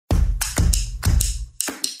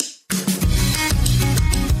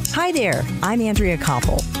Hi there, I'm Andrea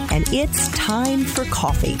Koppel, and it's time for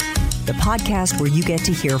coffee, the podcast where you get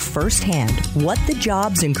to hear firsthand what the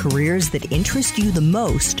jobs and careers that interest you the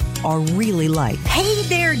most are really like. Hey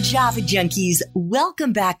there, Java junkies.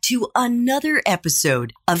 Welcome back to another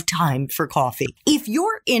episode of Time for Coffee. If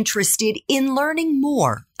you're interested in learning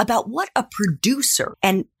more about what a producer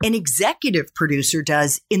and an executive producer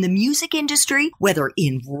does in the music industry, whether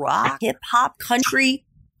in rock, hip hop, country,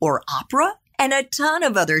 or opera, and a ton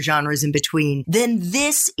of other genres in between, then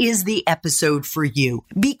this is the episode for you.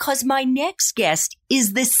 Because my next guest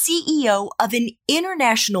is the CEO of an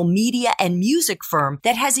international media and music firm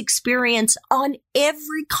that has experience on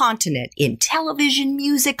every continent in television,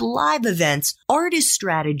 music, live events, artist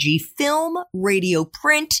strategy, film, radio,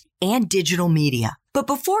 print, and digital media. But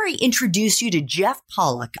before I introduce you to Jeff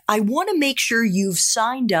Pollack, I want to make sure you've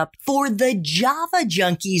signed up for the Java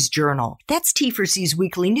Junkies Journal. That's T4C's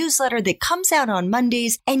weekly newsletter that comes out on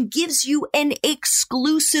Mondays and gives you an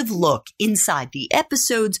exclusive look inside the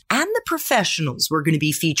episodes and the professionals we're going to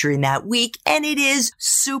be featuring that week, and it is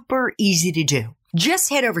super easy to do. Just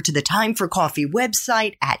head over to the Time for Coffee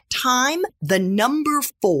website at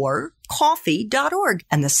time4coffee.org,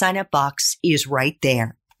 and the sign-up box is right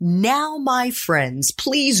there. Now, my friends,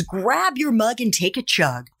 please grab your mug and take a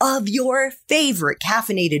chug of your favorite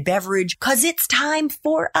caffeinated beverage, because it's time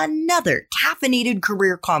for another caffeinated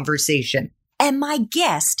career conversation. And my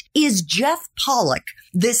guest is Jeff Pollack,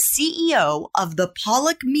 the CEO of the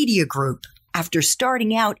Pollack Media Group. After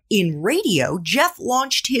starting out in radio, Jeff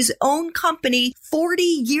launched his own company 40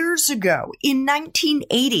 years ago in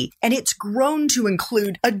 1980, and it's grown to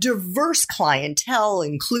include a diverse clientele,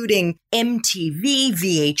 including MTV,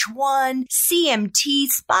 VH1, CMT,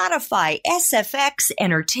 Spotify, SFX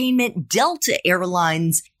Entertainment, Delta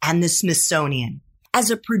Airlines, and the Smithsonian.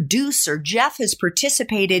 As a producer, Jeff has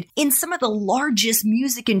participated in some of the largest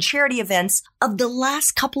music and charity events of the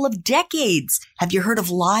last couple of decades. Have you heard of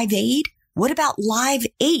Live Aid? What about Live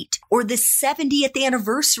 8 or the 70th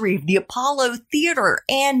anniversary of the Apollo Theater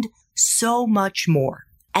and so much more?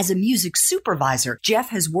 As a music supervisor,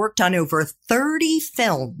 Jeff has worked on over 30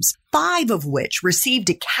 films, 5 of which received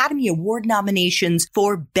Academy Award nominations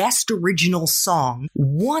for Best Original Song.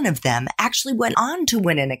 One of them actually went on to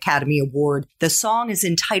win an Academy Award. The song is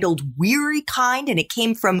entitled Weary Kind, and it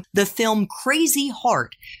came from the film Crazy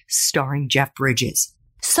Heart, starring Jeff Bridges.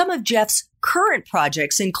 Some of Jeff's current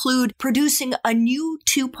projects include producing a new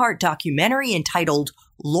 2-part documentary entitled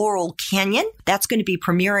Laurel Canyon. That's going to be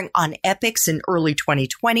premiering on Epix in early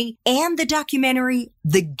 2020. And the documentary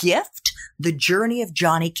The Gift, The Journey of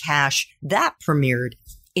Johnny Cash, that premiered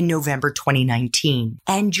in November 2019.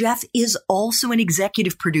 And Jeff is also an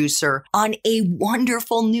executive producer on a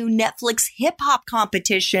wonderful new Netflix hip-hop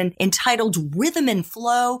competition entitled Rhythm and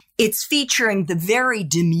Flow. It's featuring the very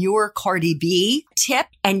demure Cardi B, Tip,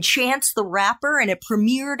 and Chance the Rapper, and it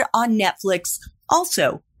premiered on Netflix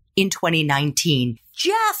also in 2019.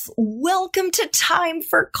 Jeff, welcome to Time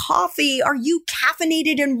for Coffee. Are you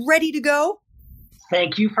caffeinated and ready to go?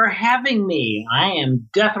 Thank you for having me. I am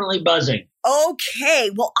definitely buzzing. Okay,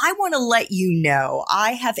 well, I want to let you know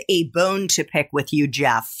I have a bone to pick with you,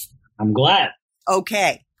 Jeff. I'm glad.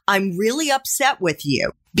 Okay, I'm really upset with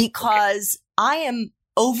you because I am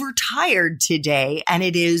overtired today and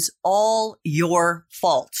it is all your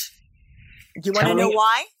fault. Do you want to know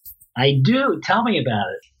why? I do. Tell me about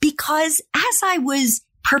it. Because as I was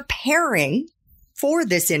preparing for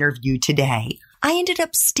this interview today, I ended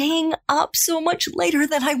up staying up so much later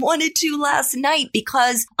than I wanted to last night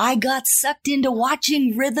because I got sucked into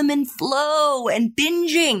watching Rhythm and Flow and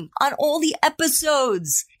binging on all the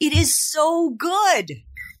episodes. It is so good.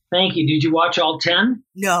 Thank you. Did you watch all 10?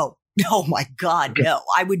 No. Oh my God, no.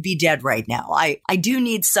 I would be dead right now. I do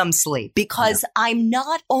need some sleep because I'm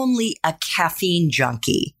not only a caffeine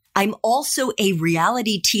junkie, I'm also a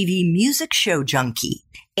reality TV music show junkie.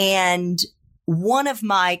 And one of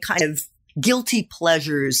my kind of guilty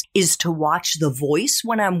pleasures is to watch The Voice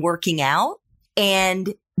when I'm working out.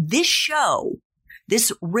 And this show,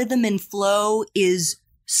 this Rhythm and Flow, is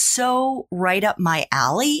so right up my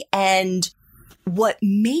alley. And what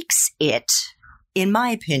makes it, in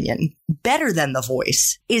my opinion, better than The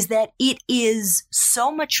Voice is that it is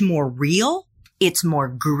so much more real. It's more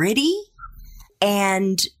gritty.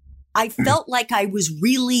 And I felt like I was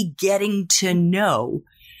really getting to know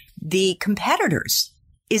the competitors.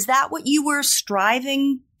 Is that what you were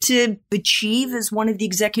striving to achieve as one of the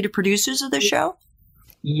executive producers of the show?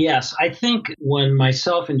 Yes. I think when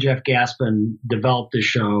myself and Jeff Gaspin developed the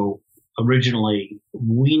show originally,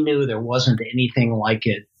 we knew there wasn't anything like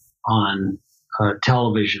it on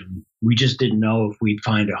television. We just didn't know if we'd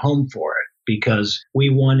find a home for it because we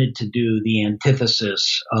wanted to do the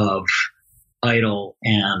antithesis of Idol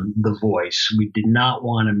and The Voice. We did not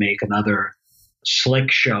want to make another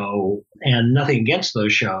slick show, and nothing against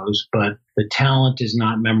those shows, but the talent is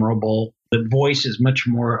not memorable. The Voice is much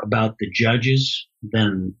more about the judges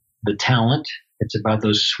than the talent. It's about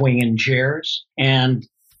those swinging chairs. And,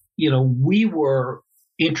 we were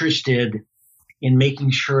interested in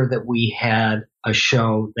making sure that we had a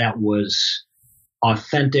show that was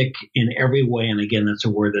authentic in every way. And again, that's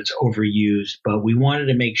a word that's overused, but we wanted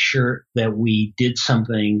to make sure that we did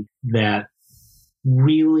something that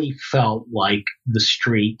really felt like the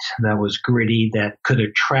street, that was gritty, that could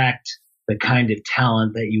attract the kind of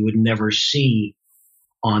talent that you would never see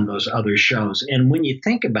on those other shows. And when you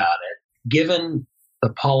think about it, given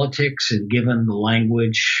the politics and given the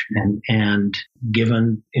language and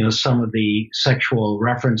given, some of the sexual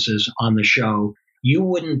references on the show, you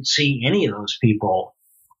wouldn't see any of those people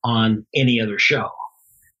on any other show.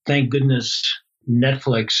 Thank goodness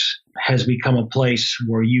Netflix has become a place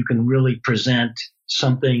where you can really present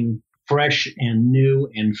something fresh and new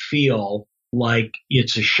and feel like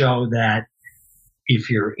it's a show that if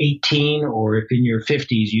you're 18 or if in your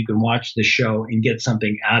 50s, you can watch the show and get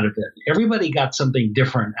something out of it. Everybody got something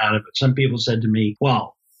different out of it. Some people said to me,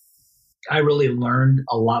 well, I really learned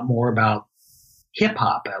a lot more about hip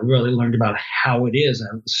hop. I really learned about how it is.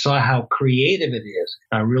 I saw how creative it is.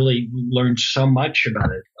 I really learned so much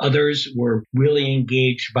about it. Others were really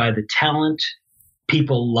engaged by the talent.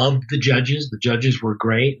 People loved the judges. The judges were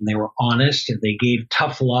great and they were honest and they gave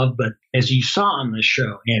tough love. But as you saw on this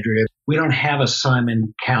show, Andrea, we don't have a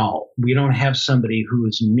Simon Cowell. We don't have somebody who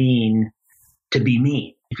is mean to be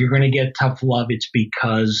mean. If you're going to get tough love, it's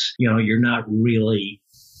because, you're not really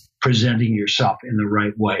presenting yourself in the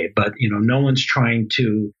right way. But, no one's trying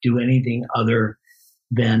to do anything other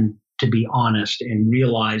than to be honest and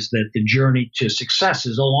realize that the journey to success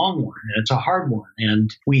is a long one and it's a hard one. And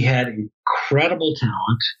we had incredible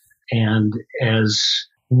talent. And as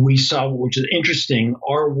we saw, which is interesting,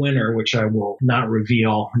 our winner, which I will not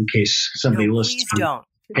reveal in case somebody listens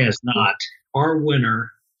has not, our winner,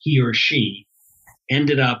 he or she,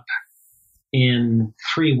 ended up in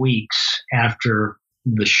 3 weeks after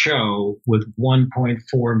the show with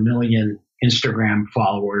 1.4 million Instagram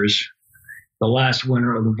followers. The last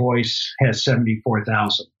winner of The Voice has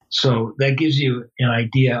 74,000. So that gives you an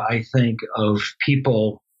idea, I think, of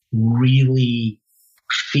people really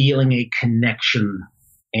feeling a connection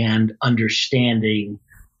and understanding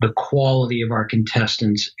the quality of our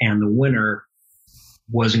contestants. And the winner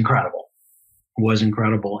was incredible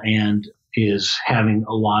and is having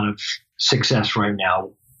a lot of success right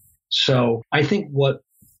now. So I think what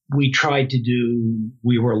we tried to do,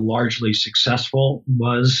 we were largely successful,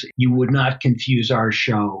 was you would not confuse our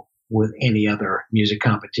show with any other music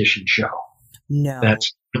competition show. No.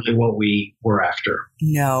 That's really what we were after.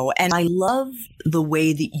 No. And I love the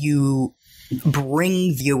way that you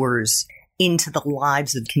bring viewers into the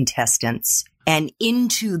lives of contestants and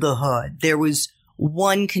into the hood. There was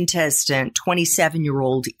one contestant,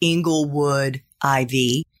 27-year-old Inglewood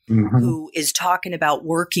Ivy, who is talking about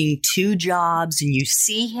working 2 jobs, and you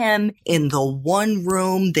see him in the one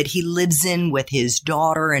room that he lives in with his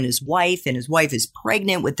daughter and his wife is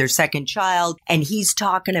pregnant with their second child. And he's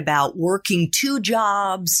talking about working 2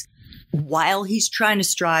 jobs while he's trying to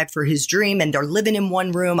strive for his dream. And they're living in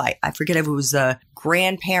one room. I forget if it was a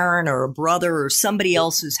grandparent or a brother or somebody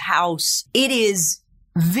else's house. It is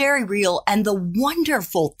very real. And the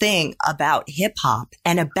wonderful thing about hip hop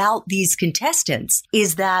and about these contestants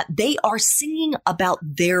is that they are singing about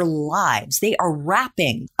their lives. They are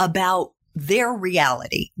rapping about their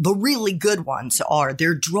reality. The really good ones are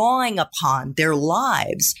they're drawing upon their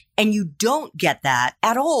lives. And you don't get that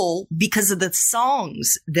at all because of the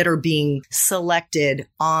songs that are being selected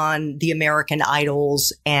on the American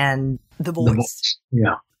Idols and The Voice.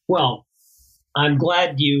 Yeah. Well, I'm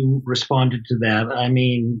glad you responded to that. I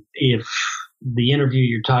mean, if the interview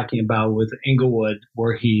you're talking about with Inglewood,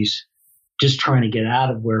 where he's just trying to get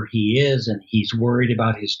out of where he is and he's worried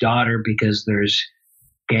about his daughter because there's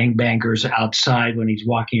gangbangers outside when he's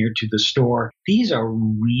walking her to the store, these are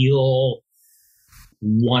real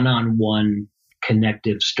one-on-one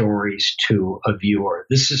connective stories to a viewer.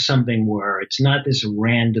 This is something where it's not this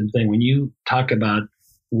random thing. When you talk about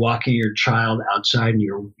walking your child outside and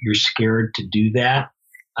you're scared to do that,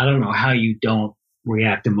 I don't know how you don't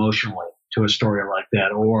react emotionally to a story like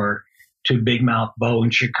that, or to Big Mouth Bo in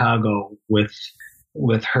Chicago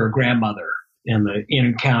with her grandmother and the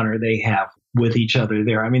encounter they have with each other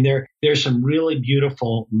there. I mean, there's some really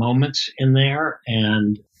beautiful moments in there,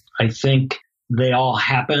 and I think they all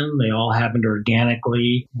happened. They all happened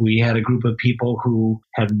organically. We had a group of people who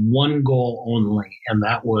had one goal only, and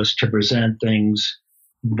that was to present things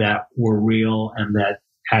that were real and that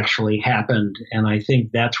actually happened. And I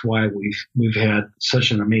think that's why we've had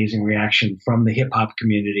such an amazing reaction from the hip hop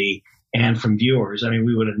community and from viewers. I mean,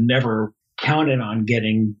 we would have never counted on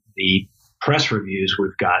getting the press reviews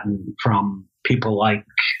we've gotten from people like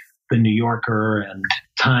the New Yorker and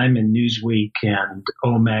Time and Newsweek and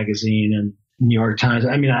O Magazine and New York Times.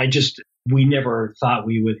 I mean, we never thought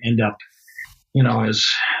we would end up, as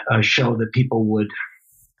a show that people would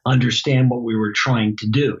understand what we were trying to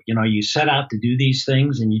do. You set out to do these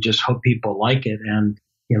things and you just hope people like it. And,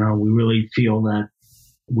 we really feel that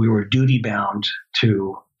we were duty bound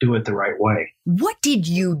to do it the right way. What did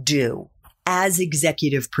you do as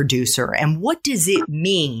executive producer, and what does it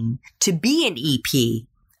mean to be an EP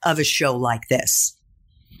of a show like this?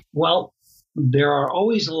 Well, there are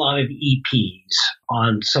always a lot of EPs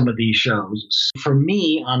on some of these shows. For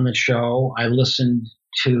me, on the show, I listened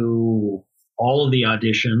to all of the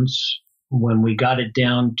auditions. When we got it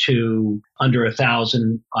down to under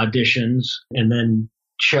 1,000 auditions, and then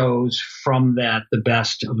chose from that the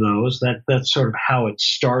best of those. That's sort of how it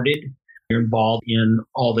started. You're involved in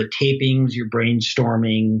all the tapings, you're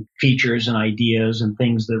brainstorming features and ideas and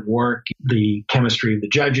things that work, the chemistry of the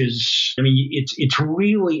judges. I mean, it's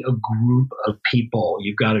really a group of people.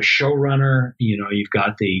 You've got a showrunner, you've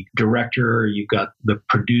got the director, you've got the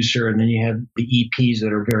producer, and then you have the EPs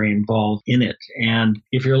that are very involved in it. And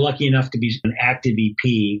if you're lucky enough to be an active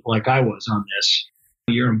EP like I was on this,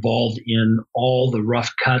 you're involved in all the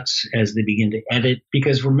rough cuts as they begin to edit.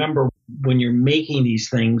 Because remember, when you're making these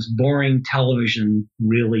things, boring television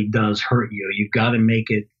really does hurt you. You've got to make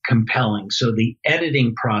it compelling. So the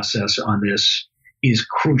editing process on this is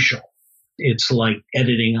crucial. It's like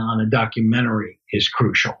editing on a documentary is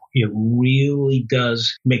crucial. It really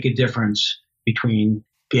does make a difference between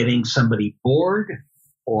getting somebody bored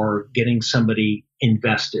or getting somebody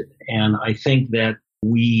invested. And I think that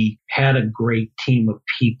we had a great team of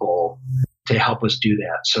people to help us do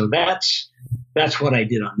that. So that's what I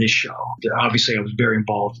did on this show. Obviously, I was very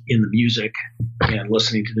involved in the music and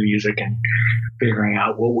listening to the music and figuring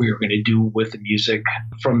out what we were going to do with the music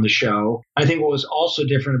from the show. I think what was also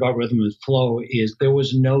different about Rhythm and Flow is there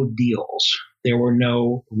was no deals. There were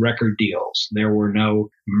no record deals. There were no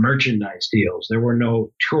merchandise deals. There were no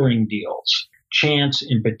touring deals. Chance,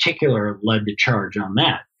 in particular, led the charge on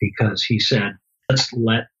that because he said, let's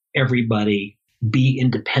let everybody be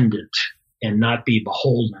independent and not be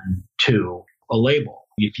beholden to a label.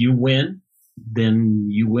 If you win, then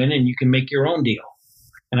you win and you can make your own deal.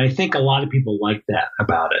 And I think a lot of people like that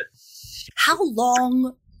about it. How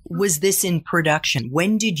long was this in production?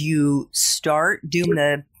 When did you start doing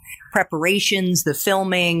the preparations, the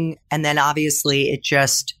filming, and then obviously it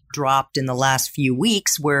just dropped in the last few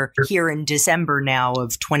weeks? We're here in December now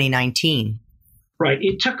of 2019. Right.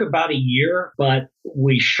 It took about a year, but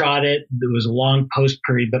we shot it. There was a long post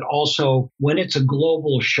period, but also when it's a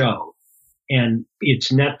global show and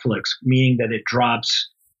it's Netflix, meaning that it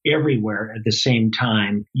drops everywhere at the same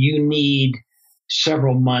time, you need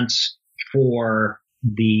several months for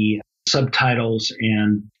the subtitles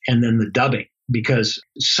and then the dubbing. Because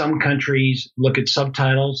some countries look at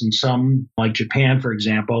subtitles and some, like Japan, for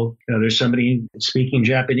example, there's somebody speaking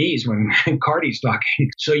Japanese when Cardi's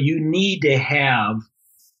talking. So you need to have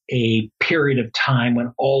a period of time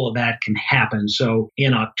when all of that can happen. So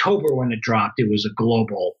in October when it dropped, it was a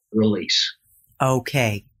global release.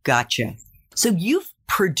 Okay, gotcha. So you've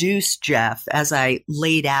produced, Jeff, as I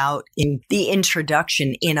laid out in the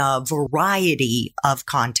introduction, in a variety of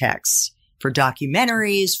contexts. For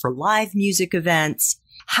documentaries, for live music events.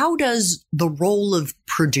 How does the role of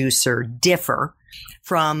producer differ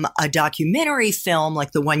from a documentary film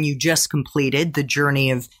like the one you just completed, The Journey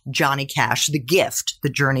of Johnny Cash, The Gift, The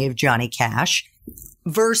Journey of Johnny Cash,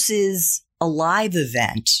 versus a live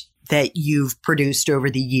event that you've produced over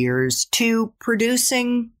the years to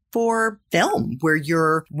producing for film, where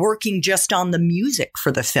you're working just on the music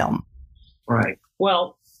for the film? Right.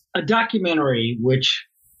 Well, a documentary, which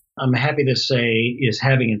I'm happy to say is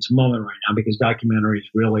having its moment right now because documentaries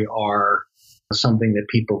really are something that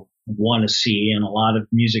people want to see and a lot of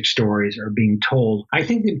music stories are being told. I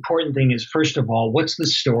think the important thing is, first of all, what's the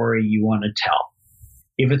story you want to tell?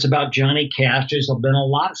 If it's about Johnny Cash, there's been a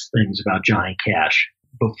lot of things about Johnny Cash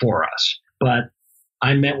before us. But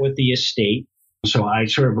I met with the estate, so I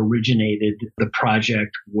sort of originated the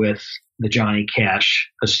project with the Johnny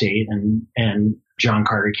Cash estate and John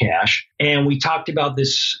Carter Cash. And we talked about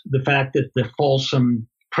the fact that the Folsom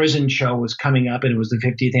prison show was coming up and it was the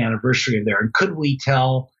 50th anniversary of there. And could we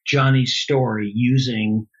tell Johnny's story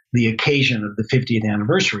using the occasion of the 50th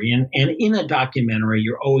anniversary? And in a documentary,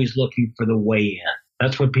 you're always looking for the way in.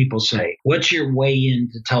 That's what people say. What's your way in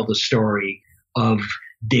to tell the story of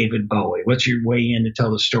David Bowie? What's your way in to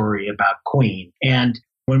tell the story about Queen? And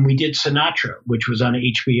when we did Sinatra, which was on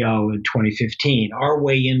HBO in 2015, our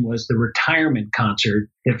way in was the retirement concert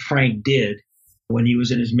that Frank did when he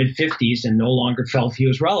was in his mid-50s and no longer felt he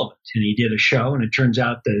was relevant. And he did a show, and it turns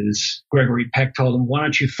out that Gregory Peck told him, why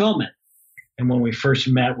don't you film it? And when we first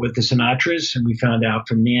met with the Sinatras, and we found out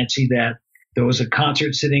from Nancy that there was a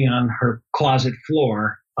concert sitting on her closet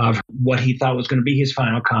floor of what he thought was going to be his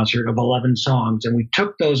final concert of 11 songs. And we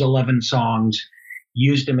took those 11 songs,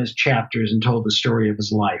 used them as chapters, and told the story of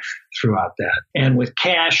his life throughout that. And with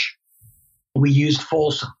Cash, we used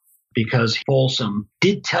Folsom because Folsom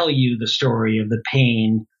did tell you the story of the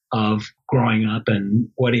pain of growing up and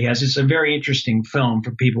what he has. It's a very interesting film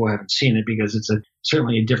for people who haven't seen it because it's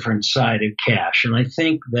certainly a different side of Cash. And I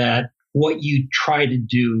think that what you try to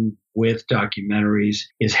do with documentaries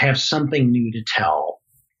is have something new to tell.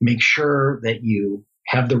 Make sure that you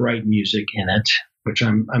have the right music in it, which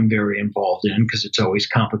I'm very involved in because it's always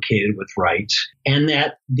complicated with rights, and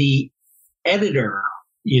that the editor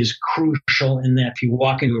is crucial in that if you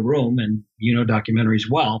walk into a room and you know documentaries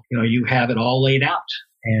well, you have it all laid out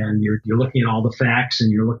and you're looking at all the facts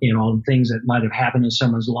and you're looking at all the things that might have happened in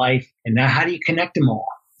someone's life. And now how do you connect them all?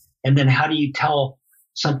 And then how do you tell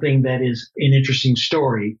something that is an interesting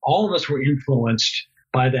story? All of us were influenced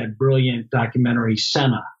by that brilliant documentary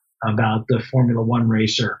Senna about the Formula One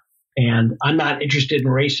racer. And I'm not interested in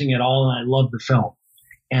racing at all, and I love the film.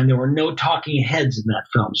 And there were no talking heads in that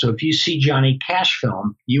film. So if you see Johnny Cash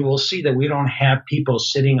film, you will see that we don't have people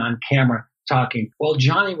sitting on camera talking, well,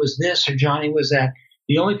 Johnny was this or Johnny was that.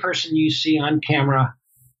 The only person you see on camera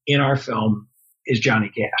in our film is Johnny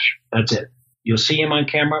Cash. That's it. You'll see him on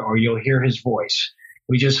camera or you'll hear his voice.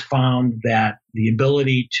 We just found that the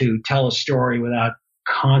ability to tell a story without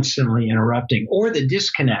constantly interrupting, or the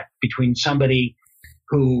disconnect between somebody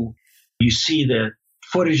who you see the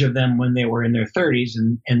footage of them when they were in their 30s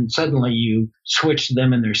and suddenly you switch to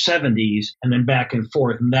them in their 70s and then back and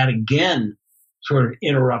forth. And that again sort of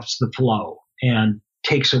interrupts the flow and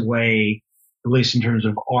takes away, at least in terms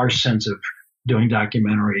of our sense of doing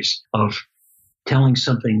documentaries, of telling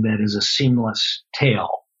something that is a seamless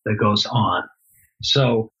tale that goes on.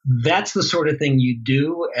 So that's the sort of thing you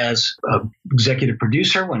do as an executive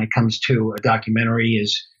producer when it comes to a documentary,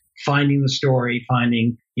 is finding the story,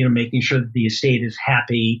 making sure that the estate is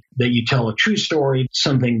happy, that you tell a true story,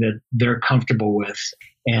 something that they're comfortable with.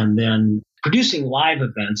 And then producing live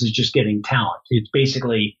events is just getting talent. It's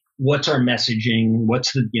basically, what's our messaging?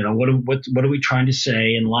 What's the, what are we trying to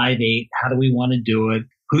say in Live 8? How do we want to do it?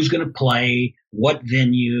 Who's going to play? What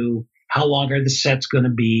venue? How long are the sets going to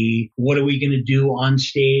be? What are we going to do on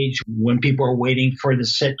stage when people are waiting for the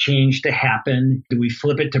set change to happen? Do we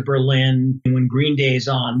flip it to Berlin when Green Day is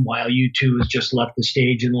on while U2 has just left the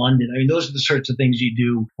stage in London? I mean, those are the sorts of things you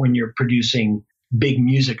do when you're producing big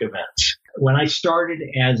music events. When I started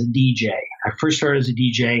as a DJ, I first started as a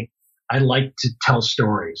DJ, I liked to tell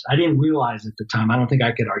stories. I didn't realize at the time, I don't think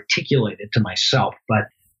I could articulate it to myself, but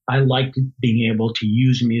I liked being able to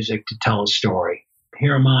use music to tell a story.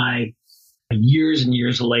 Here am I, years and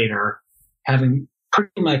years later, having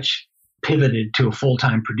pretty much pivoted to a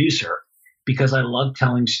full-time producer because I love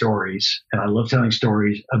telling stories, and I love telling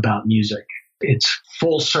stories about music. It's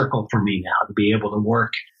full circle for me now to be able to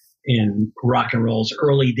work in rock and roll's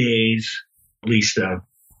early days, at least the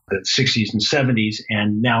 60s and 70s,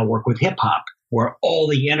 and now work with hip hop, where all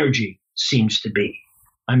the energy seems to be.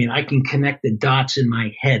 I mean, I can connect the dots in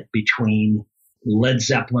my head between Led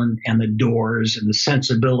Zeppelin and the Doors and the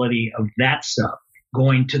sensibility of that stuff,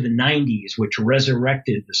 going to the 90s, which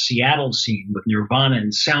resurrected the Seattle scene with Nirvana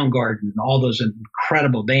and Soundgarden and all those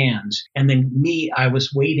incredible bands. And then I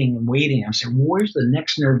was waiting and waiting. I'm saying, where's the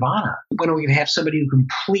next Nirvana? When are we going to have somebody who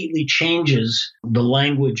completely changes the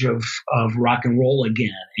language of rock and roll again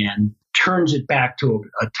and turns it back to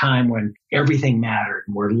a time when everything mattered,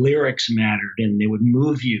 where lyrics mattered, and they would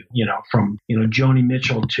move you, from, Joni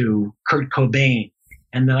Mitchell to Kurt Cobain.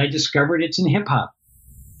 And then I discovered it's in hip hop.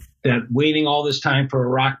 That waiting all this time for a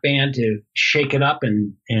rock band to shake it up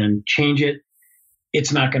and change it,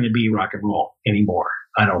 it's not going to be rock and roll anymore,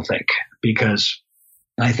 I don't think, because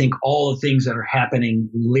I think all the things that are happening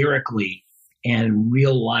lyrically and in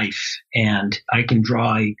real life, and I can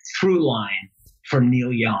draw a through line from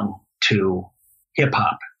Neil Young to hip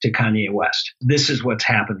hop to Kanye West. This is what's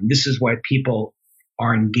happening. This is why people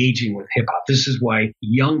are engaging with hip hop. This is why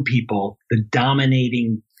young people, the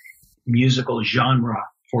dominating musical genre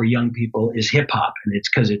for young people is hip hop. And it's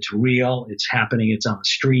because it's real, it's happening, it's on the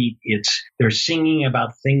street, they're singing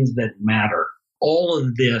about things that matter. All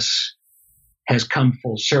of this has come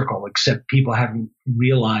full circle, except people haven't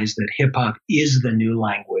realized that hip hop is the new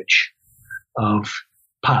language of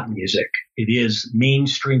pop music. It is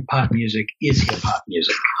mainstream pop music is hip hop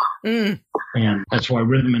music. And that's why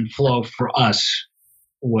Rhythm and Flow for us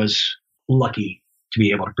was lucky to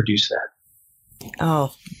be able to produce that.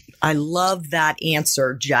 Oh, I love that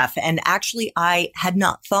answer, Jeff. And actually, I had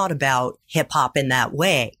not thought about hip hop in that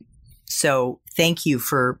way. So thank you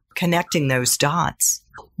for connecting those dots.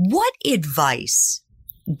 What advice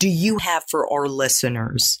do you have for our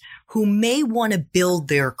listeners who may want to build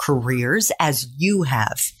their careers as you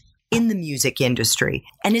have in the music industry,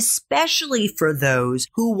 and especially for those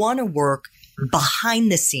who want to work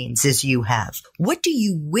behind the scenes as you have? What do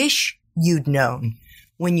you wish you'd known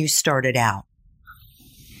when you started out?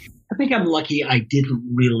 I think I'm lucky I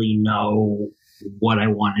didn't really know what I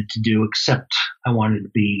wanted to do, except I wanted to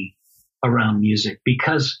be around music,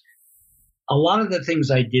 because a lot of the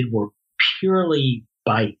things I did were purely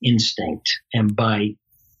by instinct and by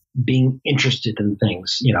being interested in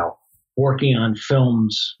things, working on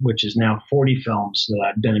films, which is now 40 films that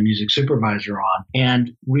I've been a music supervisor on,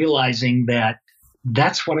 and realizing that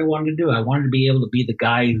that's what I wanted to do. I wanted to be able to be the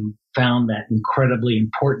guy who found that incredibly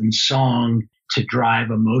important song to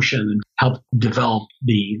drive emotion and help develop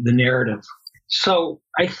the narrative. So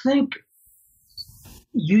I think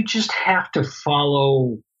you just have to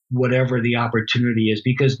follow whatever the opportunity is,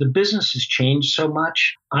 because the business has changed so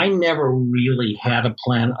much. I never really had a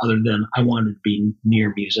plan other than I wanted to be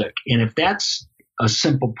near music. And if that's a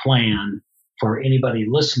simple plan for anybody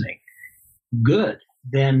listening, good.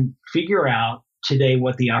 Then figure out today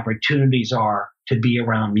what the opportunities are to be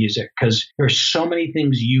around music, because there's so many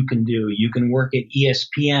things you can do. You can work at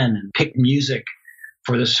ESPN and pick music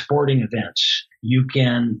for the sporting events. You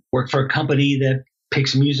can work for a company that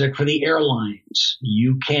picks music for the airlines.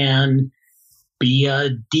 You can be a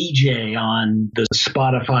DJ on the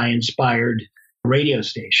Spotify-inspired radio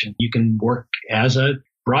station. You can work as a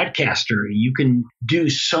broadcaster. You can do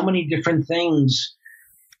so many different things,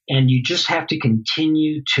 and you just have to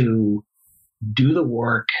continue to do the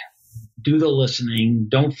work, do the listening.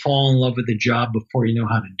 Don't fall in love with the job before you know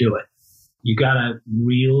how to do it. You got to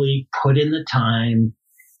really put in the time,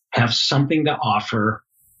 have something to offer,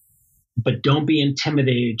 but don't be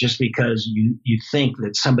intimidated just because you think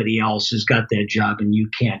that somebody else has got that job and you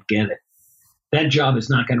can't get it. That job is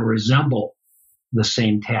not going to resemble the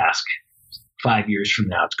same task 5 years from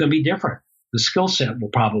now. It's going to be different. The skill set will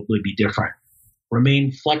probably be different.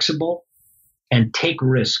 Remain flexible and take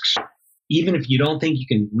risks. Even if you don't think you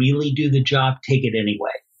can really do the job, take it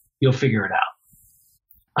anyway. You'll figure it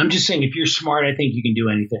out. I'm just saying, if you're smart, I think you can do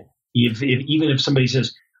anything. Even if somebody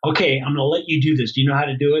says, okay, I'm going to let you do this, do you know how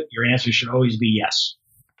to do it? Your answer should always be yes.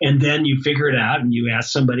 And then you figure it out and you ask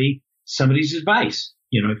somebody's advice,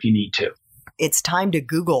 if you need to. It's time to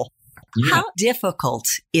Google. Yeah. How difficult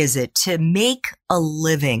is it to make a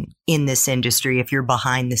living in this industry if you're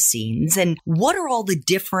behind the scenes? And what are all the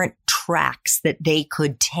different tracks that they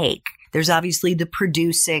could take? There's obviously the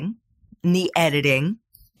producing and the editing.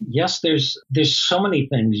 Yes, there's so many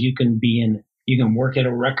things you can be in. You can work at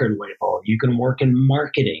a record label. You can work in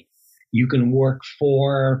marketing. You can work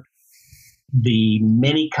for the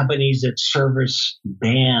many companies that service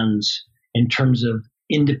bands in terms of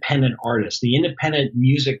independent artists. The independent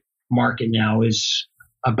music market now is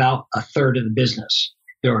about a third of the business.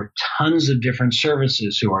 There are tons of different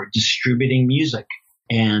services who are distributing music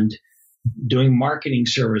and doing marketing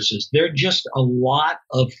services. There are just a lot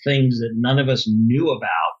of things that none of us knew about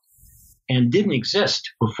and didn't exist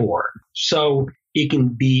before. So it can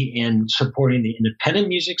be in supporting the independent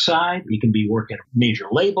music side. You can be working at a major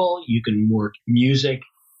label. You can work music.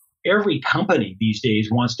 Every company these days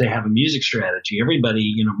wants to have a music strategy.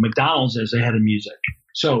 Everybody, McDonald's has a head of music.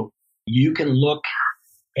 So you can look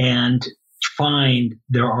and find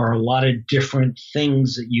there are a lot of different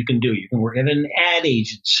things that you can do. You can work at an ad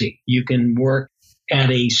agency. You can work at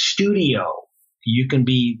a studio. You can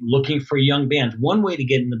be looking for young bands. One way to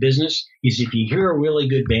get in the business is if you hear a really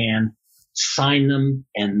good band, sign them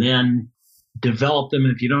and then develop them.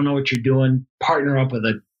 And if you don't know what you're doing, partner up with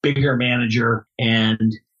a bigger manager.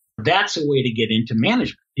 And that's a way to get into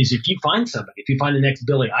management, is if you find somebody, if you find the next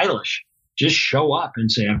Billie Eilish, just show up and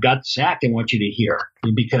say, I've got this act I want you to hear.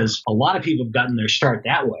 Because a lot of people have gotten their start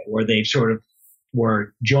that way, where they sort of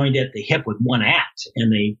were joined at the hip with one act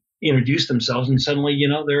and they introduced themselves and suddenly,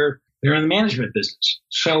 they're in the management business.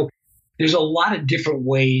 So there's a lot of different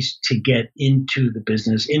ways to get into the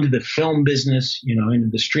business, into the film business, into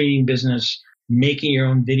the streaming business, making your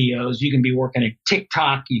own videos. You can be working at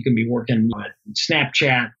TikTok. You can be working at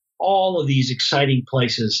Snapchat. All of these exciting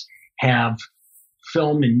places have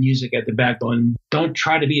film and music at the backbone. Don't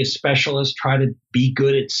try to be a specialist. Try to be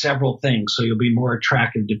good at several things so you'll be more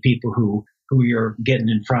attractive to people who you're getting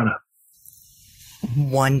in front of.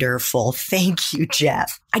 Wonderful. Thank you,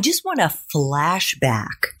 Jeff. I just want to flash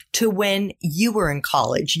back to when you were in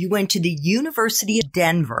college. You went to the University of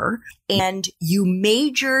Denver and you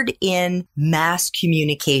majored in mass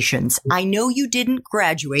communications. I know you didn't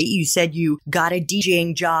graduate. You said you got a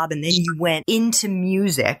DJing job and then you went into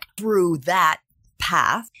music through that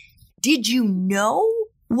path. Did you know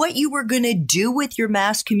what you were going to do with your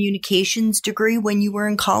mass communications degree when you were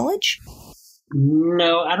in college?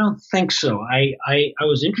 No, I don't think so. I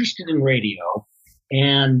was interested in radio,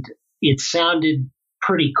 and it sounded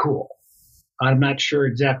pretty cool. I'm not sure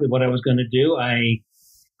exactly what I was going to do. I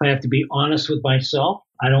have to be honest with myself.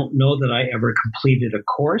 I don't know that I ever completed a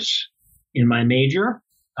course in my major.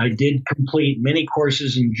 I did complete many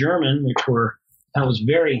courses in German, that was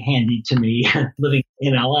very handy to me living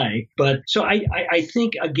in LA. But so I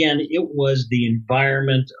think, again, it was the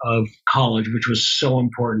environment of college, which was so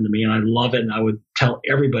important to me. And I love it. And I would tell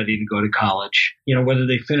everybody to go to college. Whether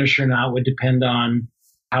they finish or not would depend on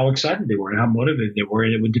how excited they were and how motivated they were.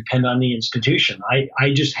 And it would depend on the institution.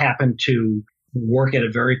 I just happened to work at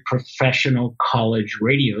a very professional college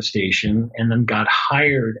radio station and then got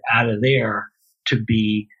hired out of there to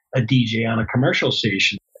be a DJ on a commercial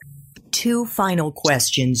station. Two final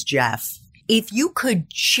questions, Jeff. If you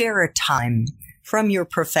could share a time from your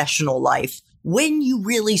professional life when you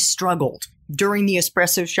really struggled. During the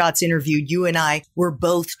Espresso Shots interview, you and I were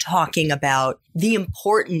both talking about the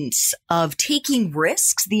importance of taking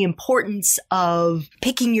risks, the importance of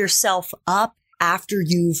picking yourself up after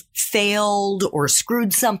you've failed or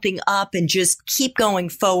screwed something up and just keep going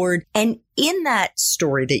forward. And in that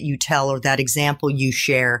story that you tell or that example you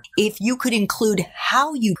share, if you could include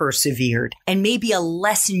how you persevered and maybe a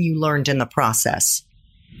lesson you learned in the process.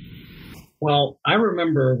 Well, I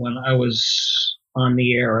remember when I was on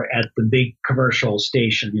the air at the big commercial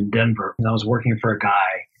station in Denver, and I was working for a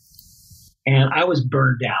guy, and I was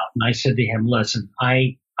burned out. And I said to him, listen,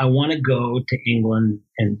 I want to go to England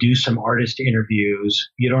and do some artist interviews.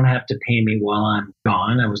 You don't have to pay me while I'm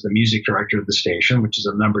gone. I was the music director of the station, which is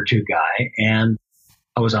a number 2 guy. And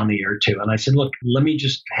I was on the air too. And I said, look, let me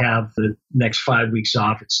just have the next 5 weeks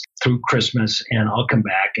off. It's through Christmas and I'll come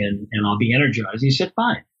back and I'll be energized. He said,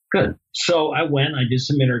 fine, good. So I went, I did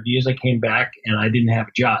some interviews. I came back and I didn't have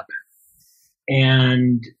a job.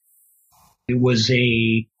 And it was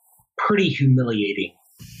a pretty humiliating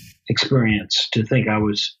experience to think I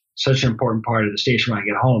was such an important part of the station. When I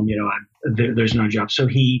get home, there's no job. So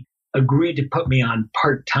he agreed to put me on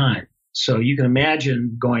part-time. So you can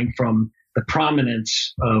imagine going from the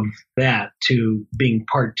prominence of that to being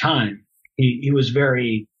part-time. He was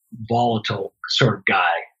very volatile sort of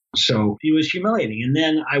guy. So he was humiliating. And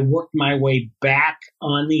then I worked my way back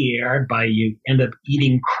on the air by you end up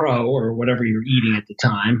eating crow or whatever you're eating at the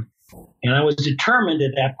time. And I was determined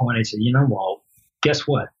at that point. I said, well, guess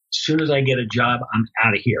what? As soon as I get a job, I'm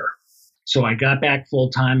out of here. So I got back full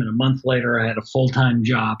time, and a month later, I had a full-time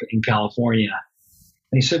job in California.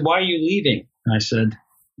 And he said, why are you leaving? And I said,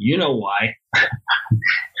 you know why.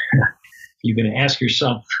 You're going to ask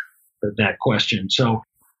yourself that question. So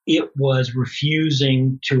it was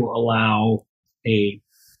refusing to allow a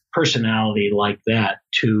personality like that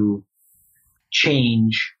to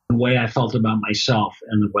change the way I felt about myself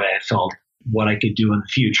and the way I felt what I could do in the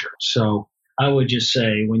future. So I would just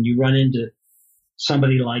say, when you run into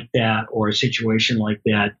somebody like that or a situation like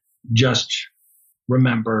that, just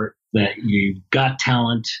remember that you've got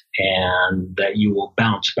talent and that you will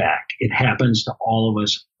bounce back. It happens to all of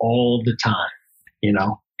us all the time.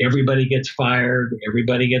 Everybody gets fired.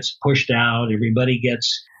 Everybody gets pushed out. Everybody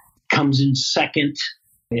comes in second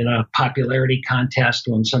in a popularity contest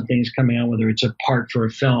when something's coming out, whether it's a part for a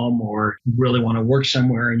film or you really want to work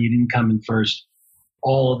somewhere and you didn't come in first.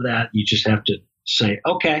 All of that, you just have to say,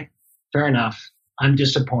 okay, fair enough. I'm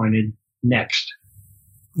disappointed. Next.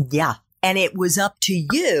 Yeah. And it was up to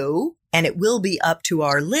you, and it will be up to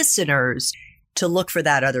our listeners to look for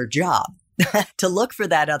that other job, to look for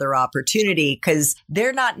that other opportunity, because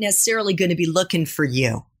they're not necessarily going to be looking for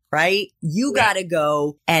you, right? You got to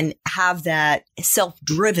go and have that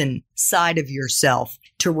self-driven side of yourself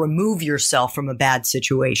to remove yourself from a bad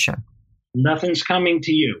situation. Nothing's coming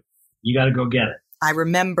to you. You got to go get it. I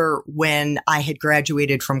remember when I had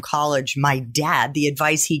graduated from college, my dad, the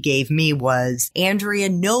advice he gave me was, Andrea,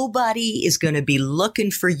 nobody is going to be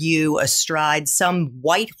looking for you astride some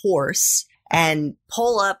white horse and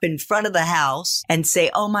pull up in front of the house and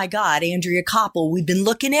say, oh my God, Andrea Koppel, we've been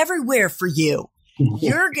looking everywhere for you.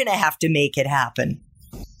 You're going to have to make it happen.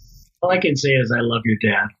 All I can say is I love your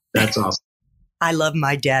dad. That's awesome. I love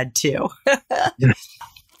my dad too.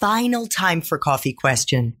 Final time for coffee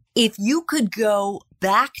question. If you could go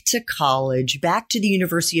back to college, back to the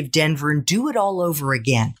University of Denver and do it all over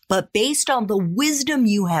again, but based on the wisdom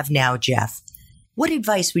you have now, Jeff, what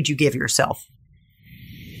advice would you give yourself?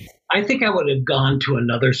 I think I would have gone to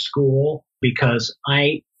another school because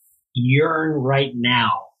I yearn right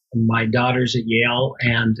now. My daughter's at Yale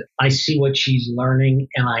and I see what she's learning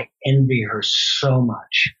and I envy her so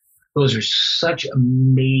much. Those are such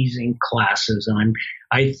amazing classes. And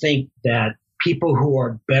I think that people who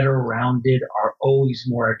are better rounded are always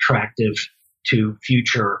more attractive to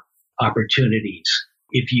future opportunities.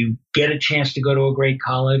 If you get a chance to go to a great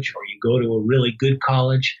college or you go to a really good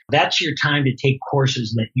college, that's your time to take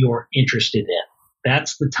courses that you're interested in.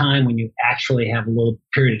 That's the time when you actually have a little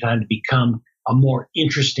period of time to become a more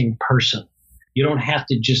interesting person. You don't have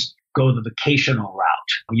to just go the vocational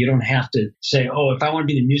route. You don't have to say, oh, if I want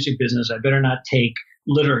to be in the music business, I better not take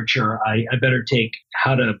literature. I better take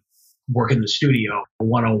how to work in the studio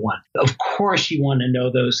 101. Of course, you want to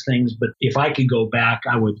know those things, but if I could go back,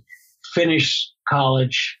 I would finish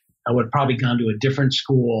college. I would have probably gone to a different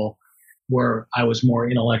school where I was more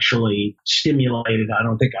intellectually stimulated. I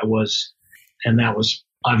don't think I was. And that was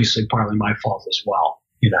obviously partly my fault as well,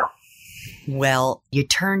 you know. Well, you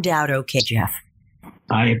turned out okay, Jeff.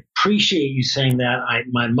 I appreciate you saying that.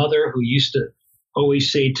 My mother, who used to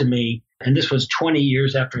always say to me, and this was 20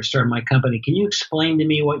 years after I started my company, can you explain to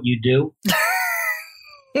me what you do?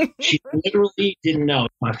 She literally didn't know.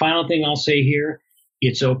 My final thing I'll say here,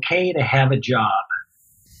 it's okay to have a job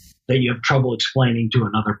that you have trouble explaining to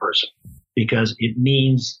another person because it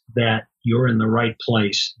means that you're in the right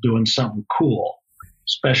place doing something cool,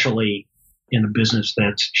 especially in a business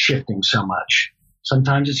that's shifting so much.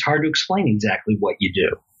 Sometimes it's hard to explain exactly what you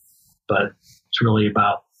do, but it's really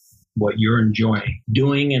about what you're enjoying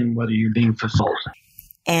doing and whether you're being fulfilled.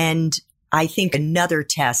 And I think another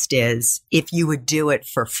test is if you would do it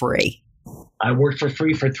for free. I worked for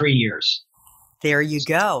free for 3 years. There you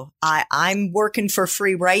go. I'm working for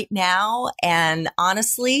free right now. And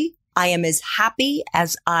honestly, I am as happy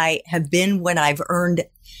as I have been when I've earned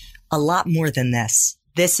a lot more than this.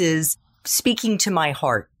 This is speaking to my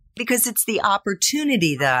heart because it's the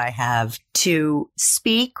opportunity that I have to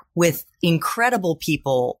speak with incredible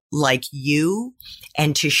people like you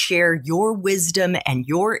and to share your wisdom and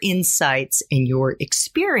your insights and your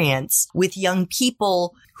experience with young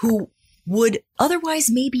people who would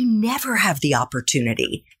otherwise maybe never have the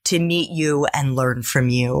opportunity to meet you and learn from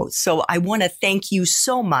you. So I want to thank you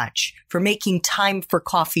so much for making time for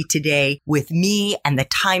coffee today with me and the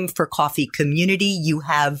Time for Coffee community. You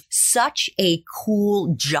have such a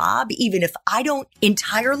cool job. Even if I don't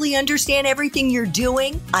entirely understand everything you're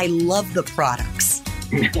doing, I love the products.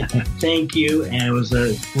 Thank you. And it was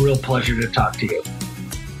a real pleasure to talk to you.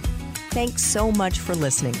 Thanks so much for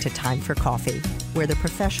listening to Time for Coffee, where the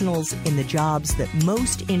professionals in the jobs that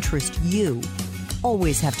most interest you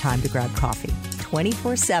always have time to grab coffee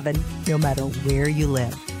 24/7, no matter where you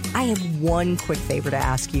live. I have one quick favor to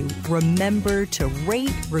ask you. Remember to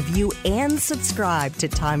rate, review, and subscribe to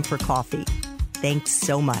Time for Coffee. Thanks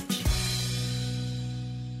so much.